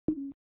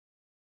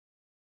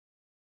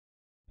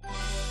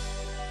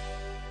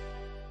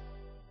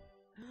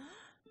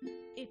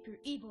If you're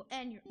evil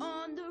and you're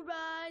on the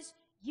rise,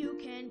 you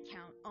can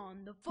count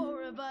on the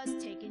four of us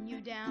taking you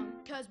down.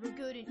 'Cause we're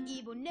good and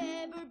evil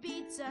never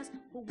beats us.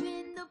 We'll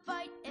win the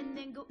fight and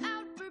then go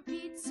out for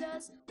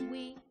pizzas.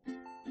 We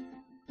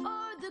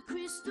are the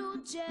crystal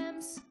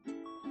gems.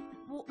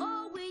 We'll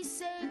always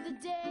save the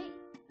day.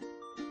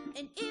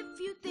 And if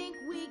you think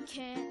we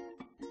can't,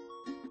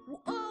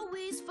 we'll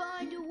always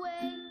find a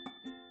way.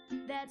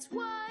 That's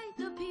why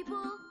the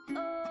people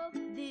of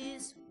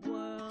this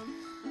world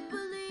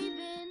believe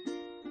in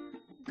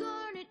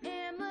garnet,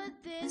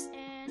 amethyst,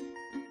 and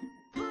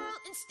pearl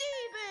and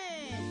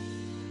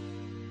Steven.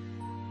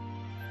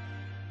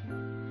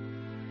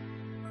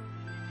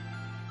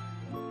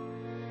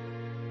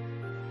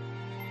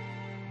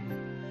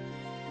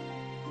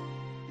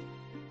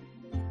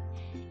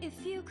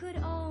 If you could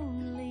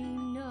only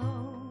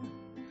know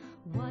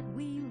what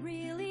we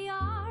really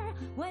are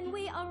when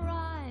we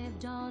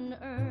arrived on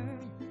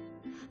Earth.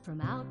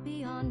 From out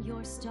beyond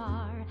your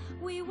star,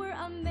 we were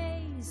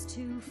amazed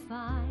to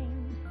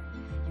find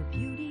your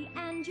beauty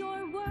and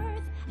your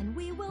worth, and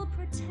we will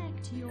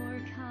protect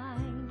your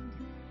kind.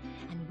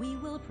 And we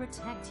will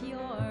protect your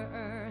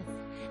Earth,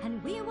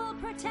 and we will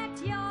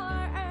protect your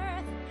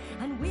Earth,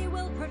 and we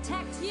will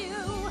protect you.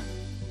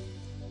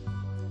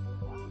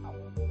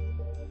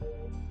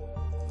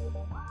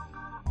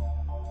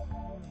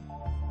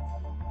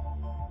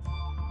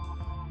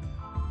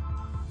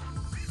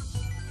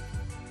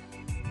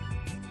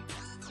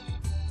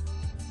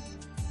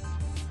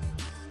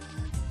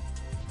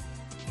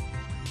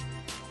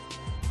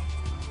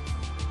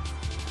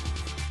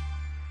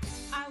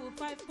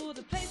 Fight for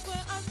the place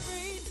where I'm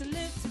free to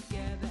live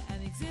together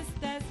and exist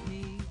as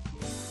me.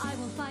 I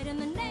will fight in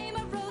the name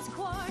of Rose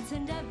Quartz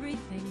and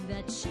everything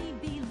that she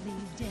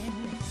believed in.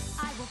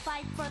 I will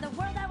fight for the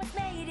world I was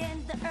made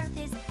in. The earth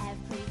is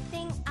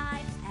everything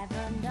I've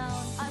ever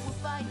known. I will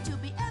fight to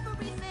be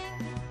everything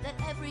that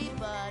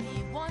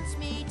everybody wants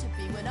me to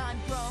be when I'm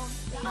grown.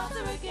 The odds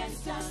are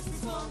against us,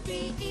 this won't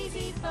be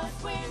easy, but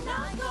we're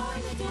not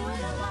going to do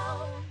it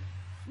alone.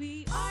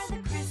 We are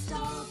the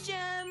crystal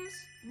gems.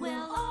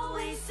 We'll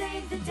always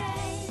save the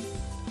day.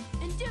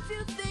 And if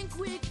you think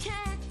we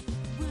can't,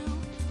 We'll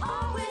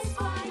always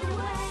find a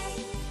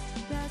way.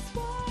 That's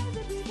why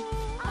the people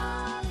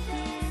Of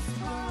this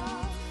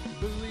world,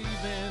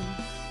 Believe in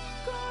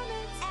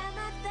garnet,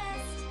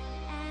 amethyst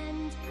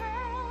and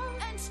pearl.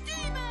 and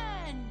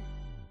Steven!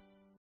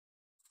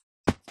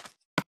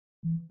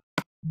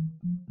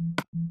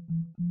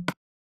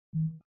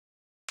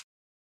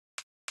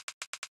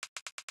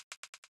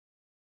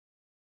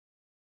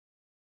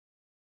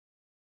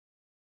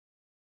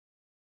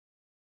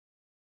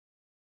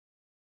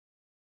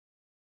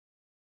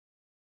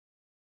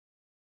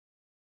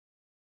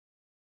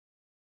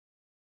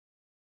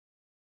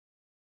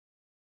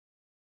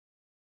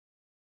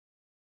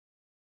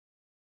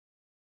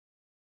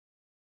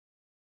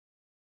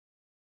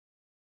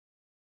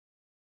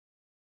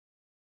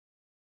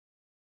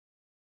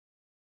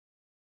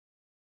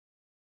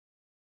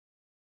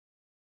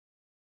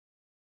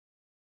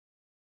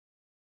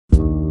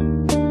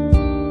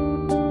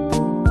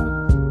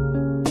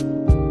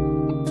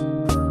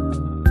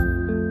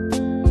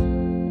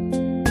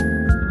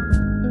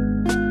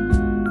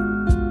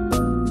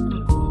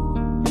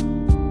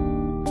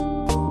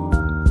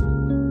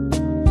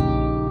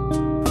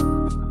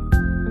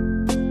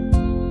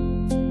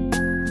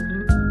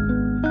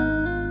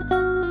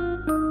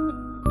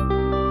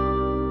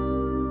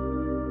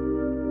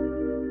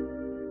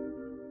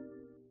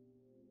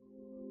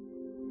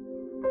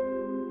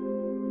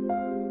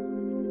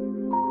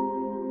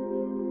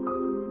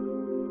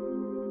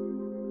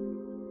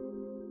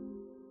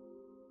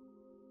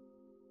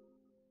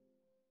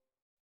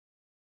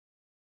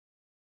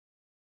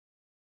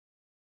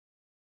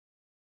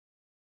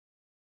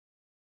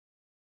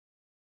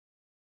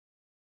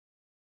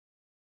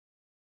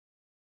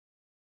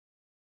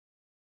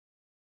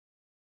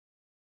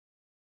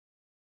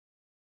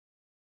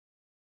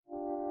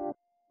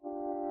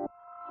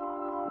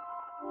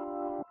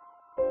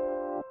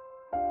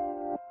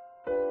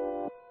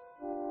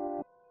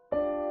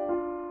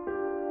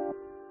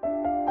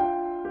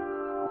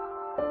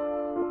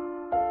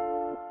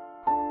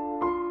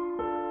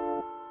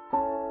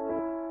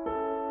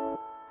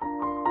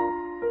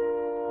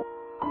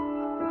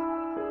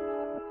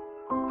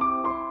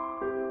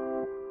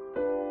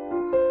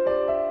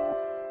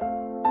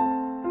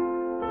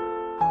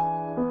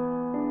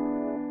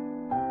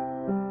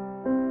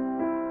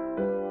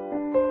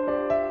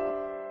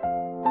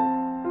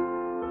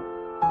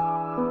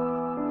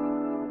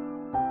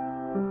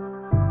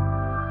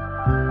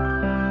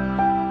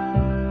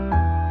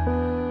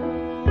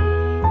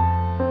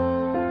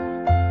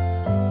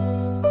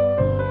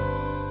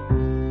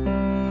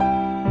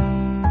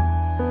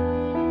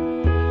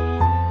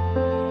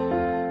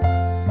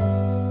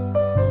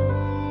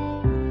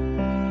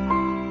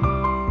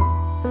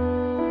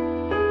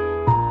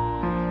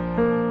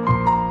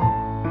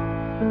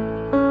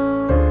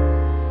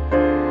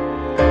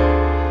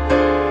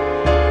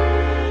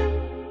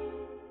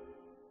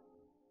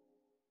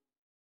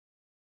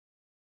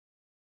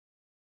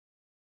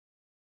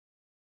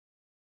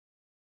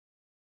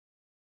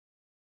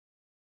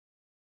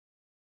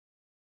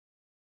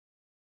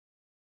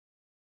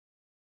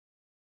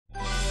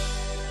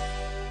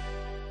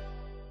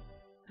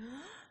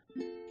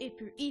 If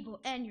you're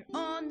evil and you're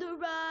on the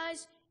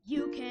rise,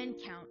 you can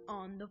count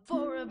on the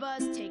four of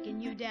us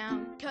taking you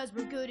down. 'Cause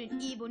we're good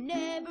and evil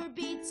never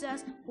beats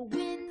us. We'll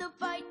win the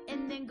fight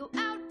and then go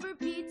out for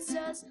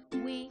pizzas.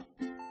 We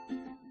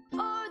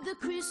are the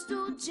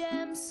crystal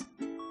gems.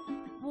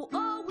 We'll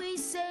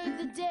always save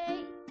the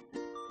day.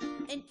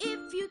 And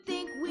if you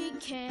think we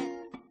can't,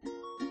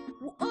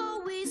 we'll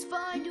always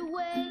find a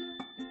way.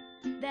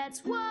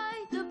 That's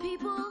why the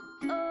people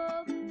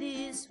of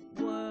this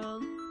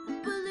world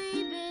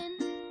believe in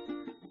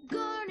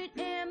Garnet,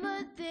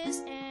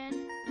 Amethyst, and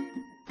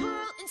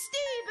Pearl and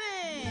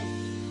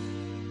Steven.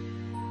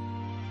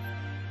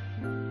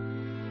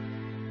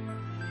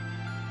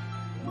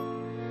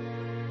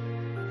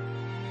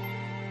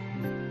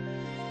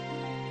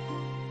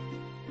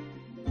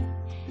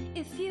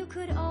 If you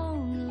could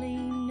only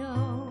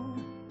know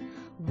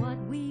what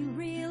we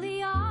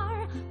really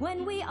are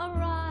when we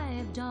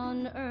arrived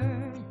on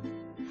Earth.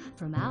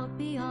 From out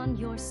beyond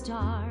your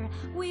star,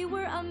 we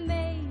were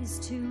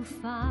amazed to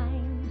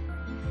find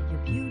your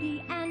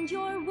beauty and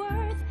your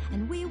worth,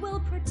 and we will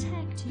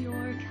protect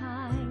your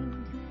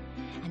kind.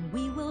 And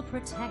we will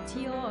protect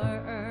your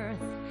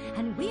Earth,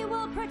 and we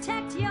will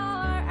protect your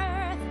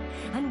Earth,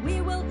 and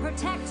we will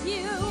protect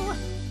you.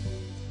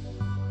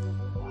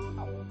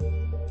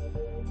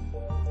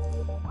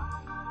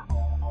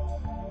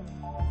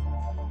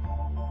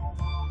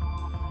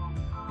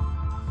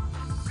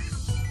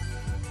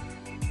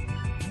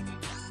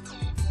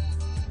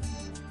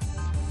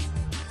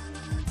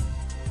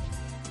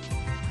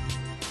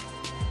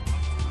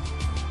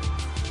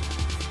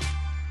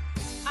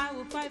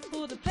 Fight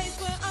for the place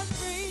where I'm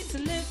free to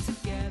live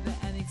together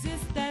and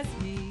exist as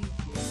me.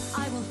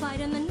 I will fight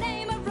in the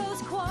name of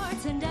Rose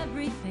Quartz and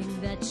everything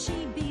that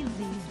she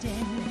believed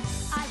in.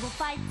 I will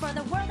fight for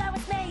the world I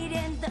was made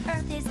in. The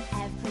earth is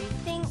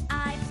everything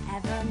I've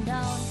ever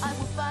known. I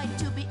will fight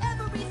to be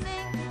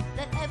everything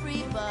that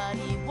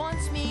everybody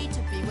wants me to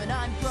be when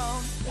I'm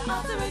grown. The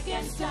odds are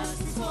against us,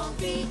 this won't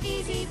be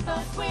easy,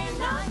 but we're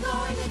not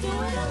going to do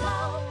it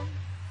alone.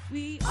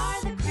 We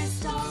are the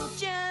crystal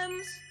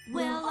gems.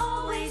 We'll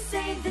always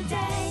save the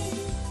day.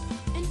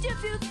 And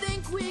if you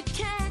think we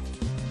can't,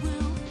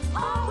 We'll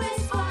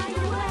always find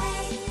a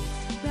way.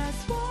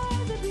 That's why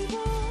the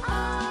people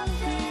Of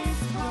this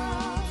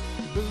world,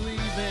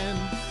 Believe in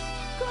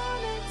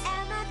Garnet,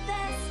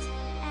 amethyst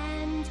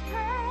and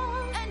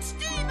pearl. and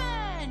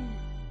Steven!